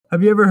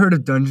Have you ever heard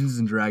of Dungeons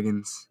and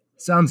Dragons?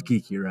 Sounds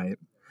geeky, right?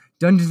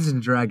 Dungeons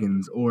and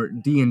Dragons, or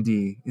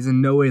D&D, is in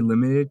no way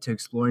limited to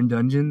exploring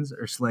dungeons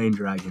or slaying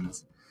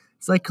dragons.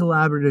 It's like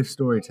collaborative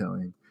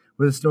storytelling,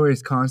 where the story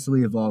is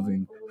constantly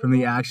evolving from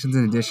the actions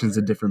and additions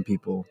of different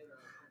people.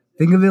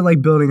 Think of it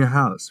like building a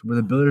house, where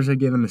the builders are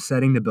given a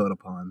setting to build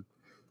upon.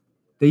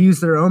 They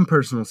use their own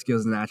personal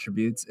skills and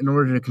attributes in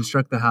order to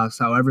construct the house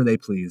however they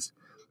please,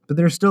 but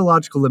there are still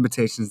logical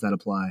limitations that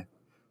apply.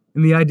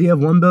 And the idea of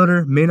one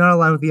builder may not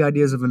align with the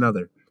ideas of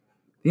another.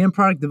 The end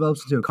product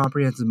develops into a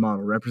comprehensive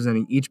model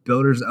representing each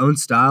builder's own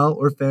style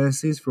or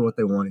fantasies for what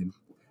they wanted.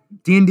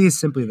 D&D is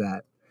simply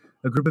that,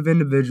 a group of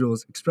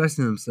individuals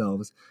expressing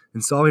themselves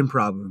and solving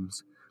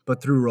problems, but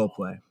through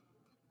roleplay.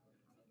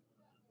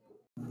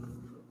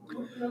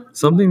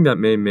 Something that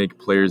may make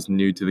players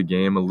new to the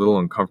game a little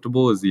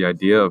uncomfortable is the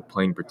idea of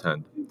playing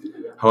pretend.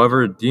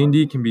 However,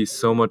 D&D can be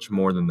so much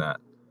more than that.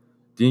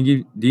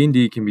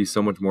 D&D can be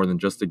so much more than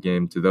just a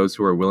game to those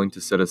who are willing to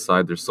set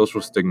aside their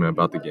social stigma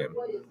about the game.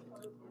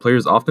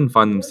 Players often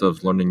find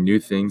themselves learning new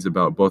things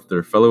about both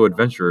their fellow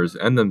adventurers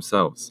and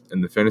themselves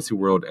in the fantasy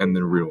world and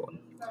the real one.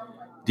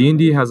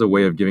 D&D has a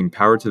way of giving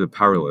power to the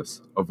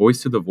powerless, a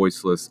voice to the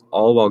voiceless,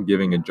 all while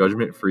giving a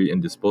judgment-free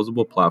and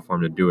disposable platform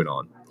to do it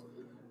on.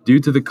 Due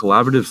to the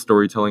collaborative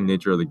storytelling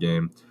nature of the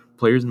game,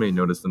 players may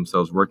notice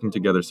themselves working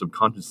together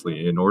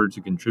subconsciously in order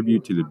to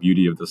contribute to the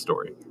beauty of the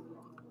story.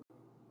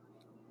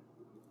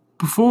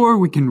 Before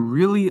we can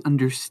really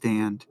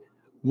understand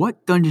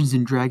what Dungeons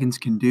 & Dragons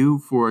can do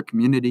for a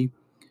community,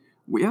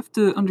 we have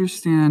to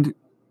understand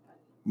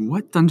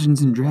what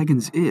Dungeons &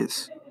 Dragons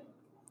is.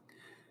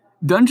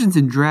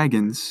 Dungeons &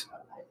 Dragons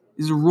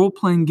is a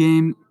role-playing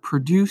game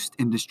produced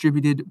and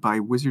distributed by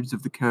Wizards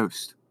of the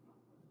Coast.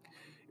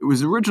 It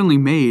was originally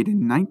made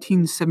in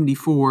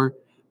 1974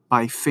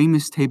 by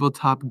famous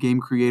tabletop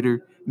game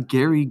creator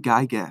Gary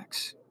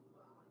Gygax.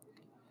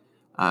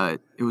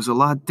 It was a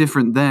lot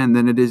different then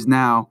than it is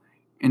now,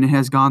 and it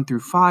has gone through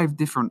 5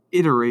 different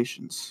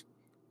iterations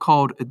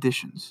called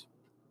editions.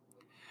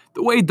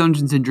 The way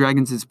Dungeons &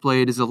 Dragons is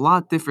played is a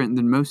lot different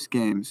than most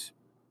games.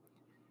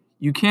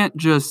 You can't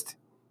just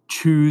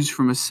choose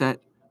from a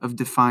set of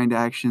defined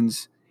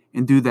actions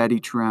and do that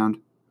each round.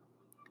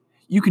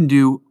 You can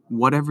do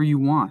whatever you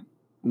want,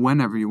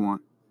 whenever you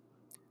want.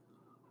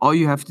 All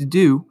you have to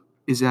do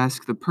is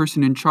ask the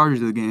person in charge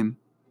of the game,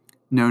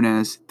 known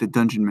as the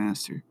Dungeon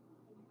Master.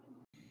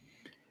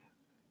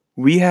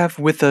 We have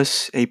with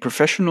us a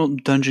professional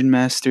Dungeon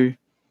Master,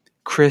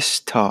 Chris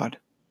Todd.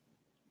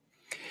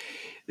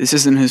 This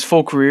isn't his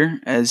full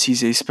career, as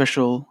he's a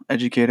special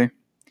educator,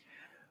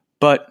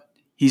 but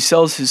he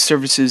sells his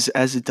services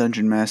as a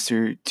Dungeon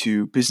Master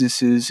to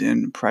businesses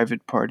and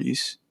private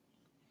parties.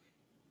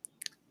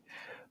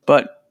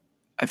 But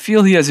I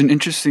feel he has an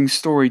interesting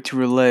story to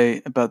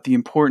relay about the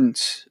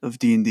importance of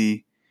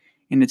D&D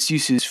and its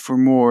uses for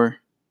more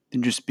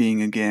than just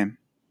being a game.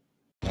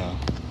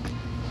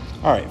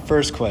 All right,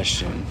 first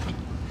question.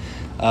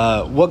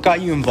 What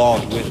got you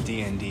involved with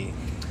D&D?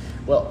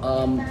 Well,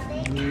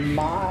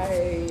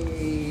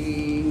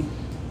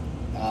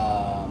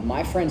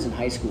 my friends in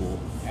high school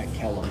at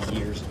Kellum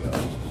years ago,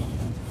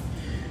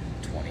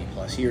 20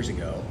 plus years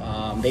ago,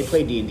 they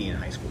played D&D in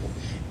high school.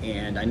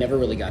 And I never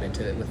really got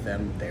into it with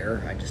them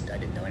there. I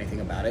didn't know anything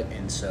about it.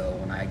 And so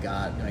when I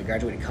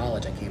graduated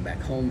college, I came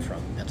back home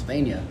from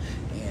Pennsylvania,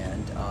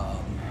 and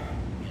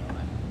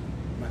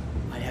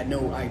I had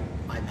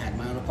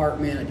my own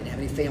apartment. I didn't have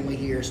any family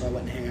here, so I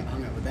went and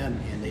hung out with them.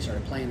 And they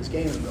started playing this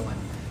game and going,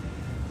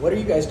 "What are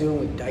you guys doing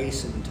with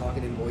dice and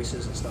talking in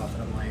voices and stuff?"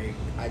 And I'm like,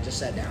 I just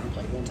sat down and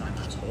played one time.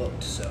 I was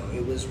hooked. So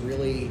it was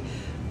really,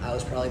 I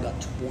was probably about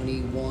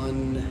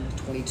 21,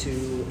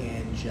 22,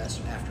 and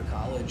just after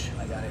college,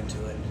 I got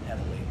into it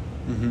heavily.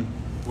 Mm-hmm.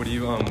 What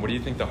do you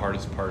think the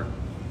hardest part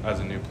as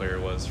a new player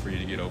was for you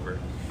to get over?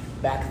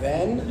 Back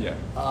then, yeah.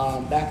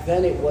 Back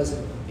then it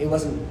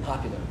wasn't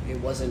popular.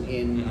 It wasn't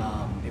in.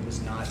 It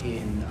was not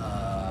in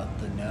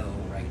the know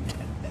right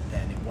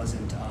then. It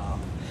wasn't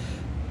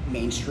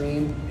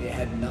mainstream. It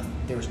had nothing.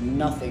 There was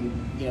nothing.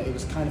 It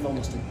was kind of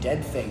almost a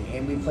dead thing.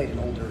 And we played an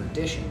older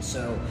edition.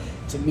 So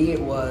to me,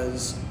 it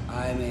was.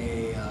 I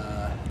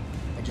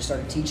just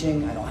started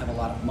teaching. I don't have a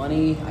lot of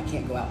money. I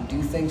can't go out and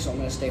do things, so I'm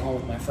going to stay home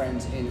with my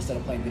friends, and instead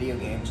of playing video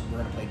games, we're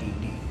going to play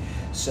D&D.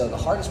 So the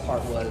hardest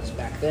part was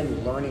back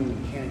then learning the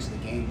mechanics of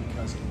the game,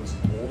 because it was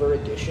an older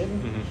edition,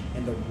 mm-hmm.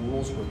 and the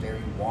rules were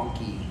very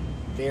wonky,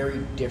 very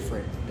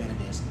different than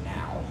it is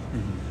now.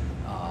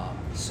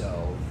 Mm-hmm.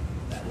 So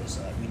that was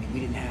we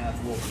didn't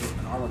have roll to hit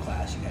an armor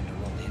class. You had to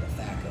roll to hit a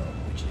THAC0,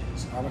 which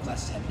is armor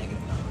classes have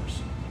negative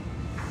numbers.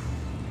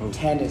 Oh.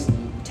 10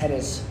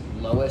 is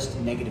lowest,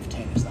 negative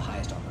 10 is the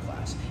highest armor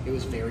class. It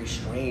was very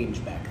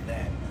strange back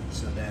then.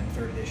 So then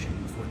 3rd edition,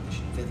 4th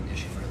edition, 5th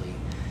edition really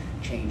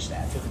changed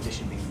that. 5th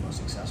edition being the most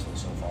successful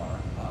so far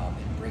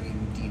in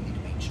bringing D&D to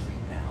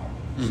mainstream now.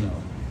 Mm-hmm.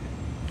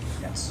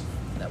 So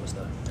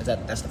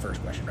that's the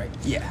first question, right?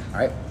 Yeah. All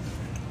right.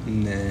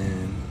 And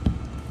then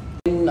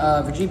in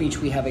Virginia Beach,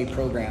 we have a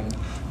program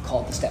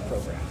called the STEP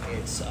program.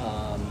 It's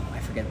I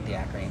forget what the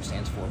acronym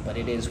stands for, but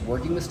it is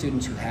working with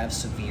students who have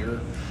severe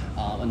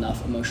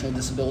enough emotional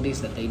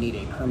disabilities that they need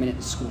a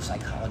permanent school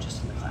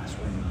psychologist in the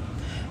classroom.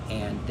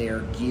 And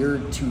they're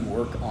geared to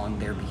work on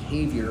their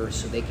behavior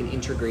so they can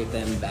integrate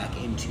them back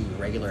into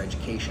regular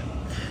education.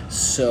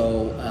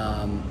 So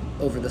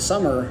over the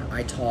summer,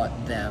 I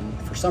taught them,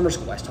 for summer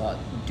school, I taught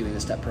doing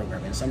the STEP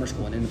program in summer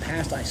school. And in the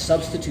past, I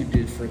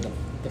substituted for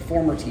the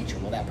former teacher.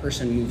 Well, that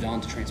person moved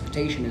on to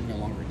transportation, is no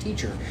longer a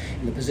teacher.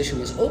 And the position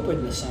was open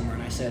in the summer,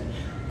 and I said,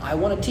 I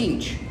want to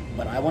teach,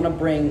 but I want to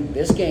bring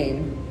this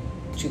game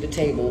to the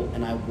table,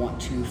 and I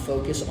want to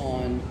focus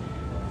on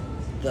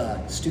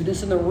the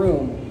students in the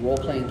room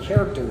role-playing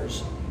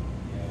characters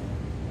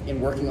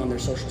and working on their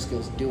social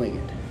skills doing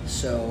it.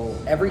 So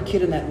every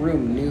kid in that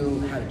room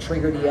knew how to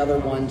trigger the other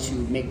one to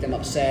make them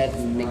upset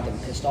and make them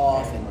pissed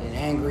off and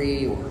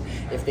angry, or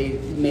if they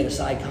made a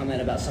side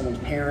comment about someone's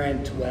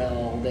parent,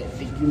 well, that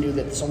you knew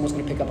that someone was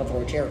going to pick up and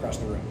throw a chair across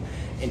the room.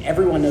 And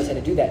everyone knows how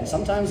to do that. And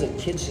sometimes the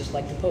kids just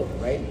like to poke,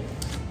 right?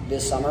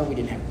 This summer we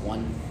didn't have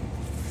one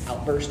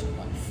outburst,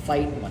 one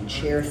fight, one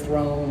chair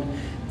thrown.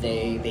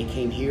 They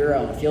came here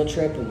on a field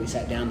trip, and we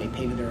sat down, they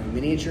painted their own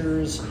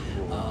miniatures.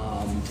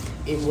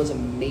 It was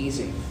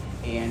amazing.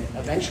 And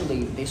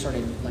eventually they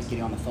started like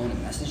getting on the phone and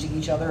messaging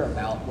each other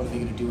about what are they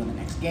going to do in the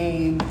next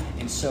game.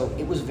 And so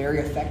it was very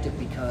effective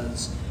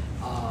because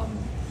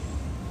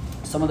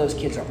some of those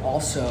kids are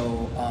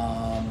also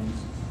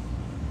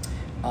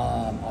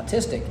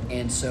autistic,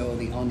 and so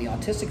on the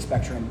autistic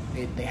spectrum,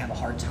 they have a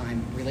hard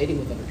time relating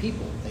with other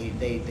people.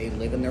 They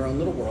live in their own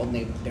little world,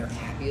 and they're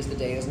happy as the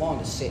day is long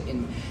to sit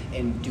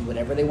and do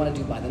whatever they want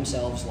to do by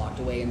themselves, locked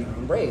away in their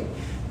own brain.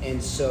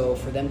 And so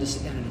for them to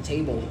sit down at a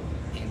table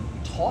and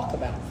talk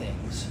about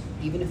things,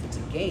 even if it's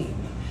a game,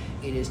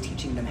 it is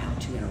teaching them how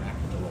to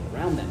interact with the world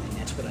around them, and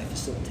that's what I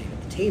facilitate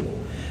at the table.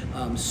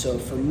 So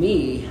for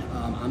me,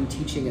 I'm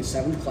teaching a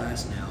 7th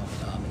class now.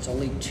 It's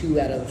only two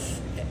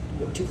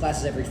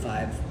classes every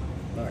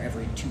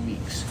 2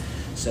 weeks.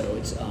 So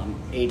it's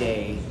a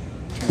day,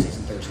 Tuesdays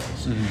and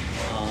Thursdays.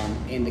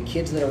 Mm-hmm. And the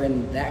kids that are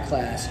in that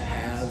class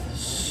have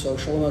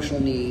social emotional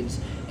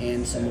needs,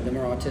 and some of them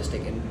are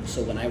autistic. And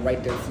so when I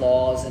write their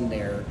flaws and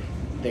their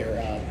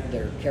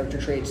character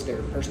traits,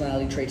 their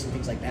personality traits and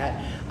things like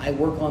that, I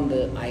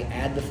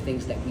add the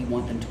things that we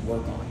want them to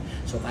work on.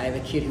 So if I have a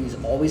kid who's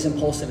always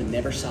impulsive and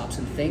never stops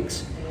and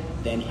thinks,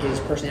 then his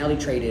personality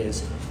trait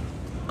is,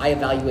 I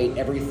evaluate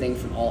everything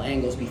from all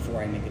angles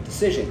before I make a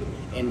decision.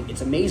 And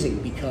it's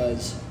amazing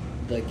because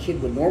the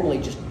kid would normally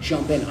just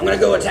jump in, I'm gonna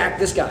go attack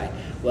this guy.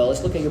 Well,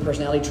 let's look at your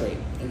personality trait.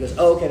 And he goes,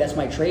 oh, okay, that's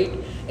my trait.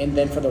 And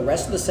then for the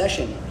rest of the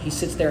session, he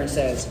sits there and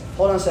says,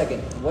 hold on a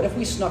second, what if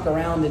we snuck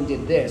around and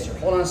did this? Or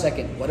hold on a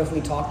second, what if we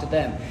talked to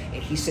them?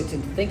 And he sits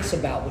and thinks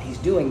about what he's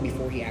doing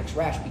before he acts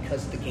rash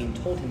because the game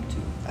told him to.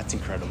 That's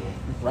incredible.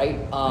 Right?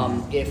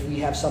 If we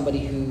have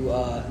somebody who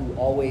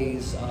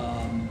always,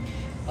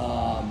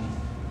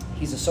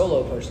 he's a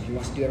solo person, he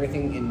wants to do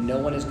everything and no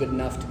one is good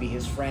enough to be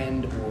his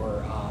friend,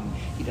 or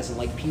he doesn't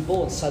like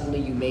people, and suddenly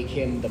you make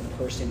him the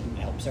person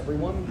who helps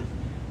everyone,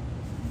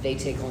 they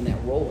take on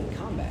that role in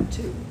combat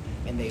too.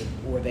 And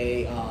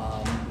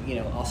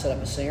I'll set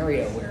up a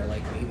scenario where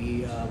like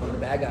maybe one of the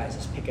bad guys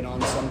is picking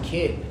on some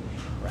kid,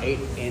 right?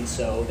 And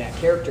so that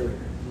character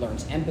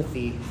learns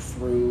empathy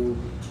through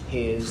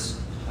his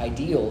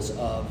ideals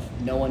of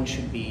no one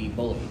should be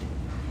bullied.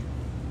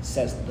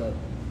 Says the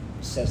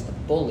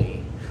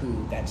bully,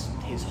 who that's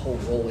his whole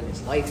role in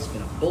his life has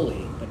been a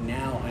bully, but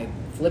now I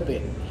flip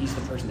it, he's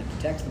the person that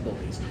protects the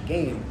bullies in the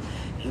game.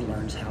 He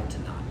learns how to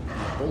not be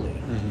a bully.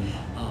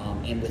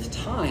 Mm-hmm. And with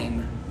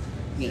time,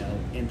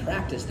 in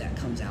practice, that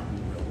comes out in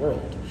the real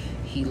world.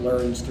 He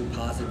learns through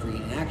positive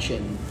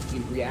reaction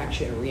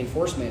or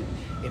reinforcement.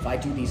 If I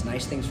do these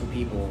nice things for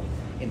people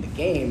in the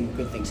game,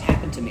 good things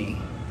happen to me,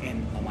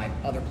 and my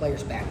other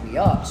players back me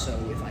up. So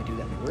if I do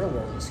that in the real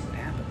world, let's see what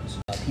happens.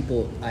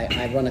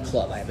 I run a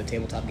club. I have the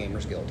Tabletop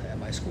Gamers Guild at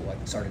my school.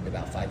 I started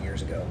about 5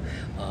 years ago.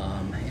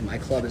 And my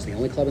club is the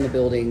only club in the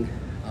building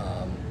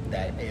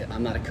that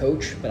I'm not a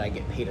coach, but I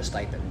get paid a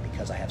stipend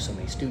because I have so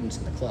many students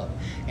in the club.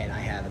 And I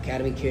have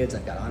academy kids,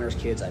 I've got honors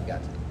kids, I've got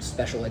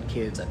special ed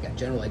kids, I've got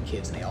general ed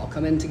kids, and they all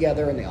come in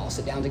together and they all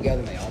sit down together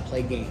and they all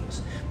play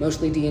games.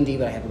 Mostly D&D,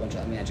 but I have a bunch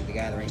of Magic the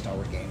Gathering, Star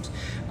Wars games.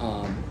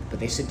 But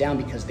they sit down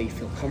because they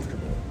feel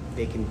comfortable.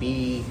 They can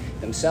be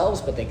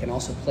themselves, but they can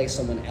also play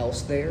someone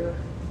else there,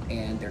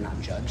 and they're not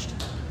judged,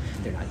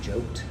 they're not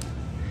joked.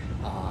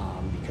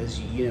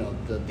 Because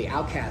the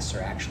outcasts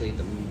are actually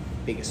the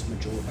biggest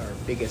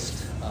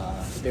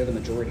they're the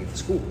majority of the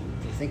school,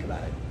 if you think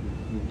about it.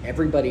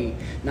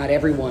 Not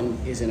everyone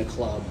is in a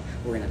club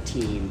or in a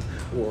team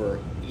or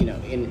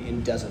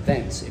and does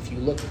events. If you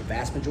look, the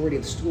vast majority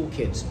of the school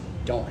kids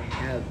don't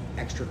have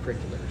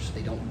extracurriculars,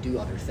 they don't do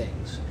other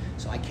things.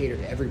 So I cater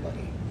to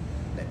everybody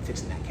that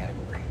fits in that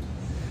category.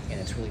 And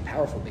it's really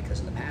powerful because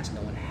in the past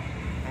no one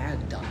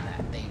had done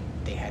that.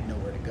 They had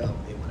nowhere to go.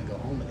 They want to go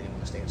home, but they didn't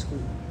want to stay at school.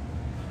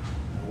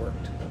 It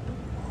worked.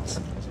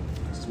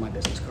 This is my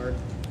business card.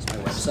 It's my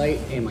website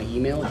and my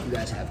email. If you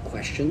guys have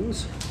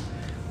questions,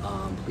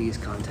 please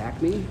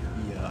contact me.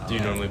 Yeah. Do you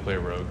normally play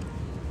rogue?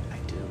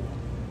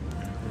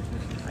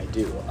 I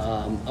do.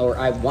 Or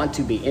I want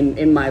to be.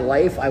 In my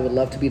life, I would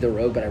love to be the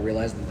rogue, but I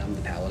realize that I'm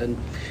the paladin,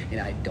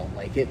 and I don't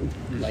like it.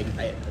 Like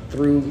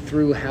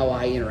through how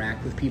I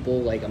interact with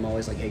people, like I'm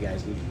always like, hey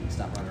guys, you need to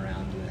stop running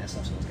around doing that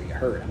stuff. Someone's gonna get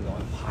hurt. I'm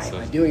going, why am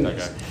I doing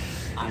this?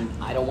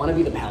 I don't want to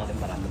be the paladin,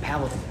 but I'm the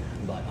paladin.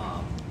 But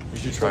You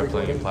should try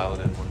playing a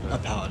paladin one day. A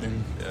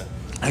paladin. Yeah.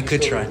 I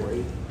could try.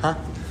 Huh?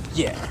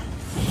 Yeah.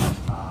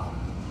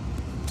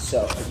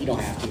 So you don't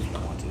have to if you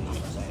don't want to.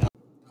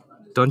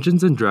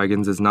 Dungeons &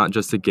 Dragons is not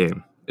just a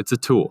game, it's a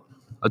tool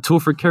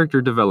for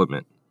character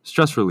development,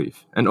 stress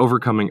relief, and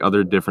overcoming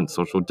other different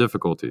social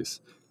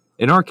difficulties.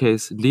 In our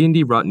case,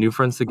 D&D brought new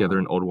friends together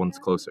and old ones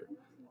closer.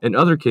 In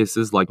other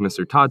cases, like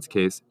Mr. Todd's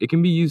case, it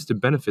can be used to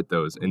benefit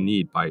those in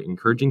need by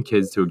encouraging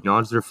kids to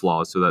acknowledge their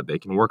flaws so that they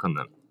can work on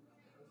them.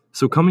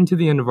 So coming to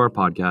the end of our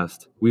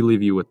podcast, we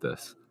leave you with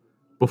this.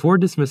 Before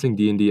dismissing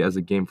D&D as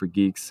a game for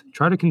geeks,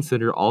 try to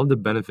consider all of the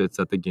benefits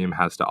that the game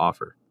has to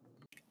offer.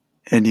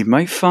 And you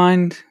might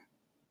find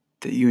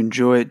that you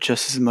enjoy it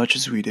just as much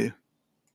as we do.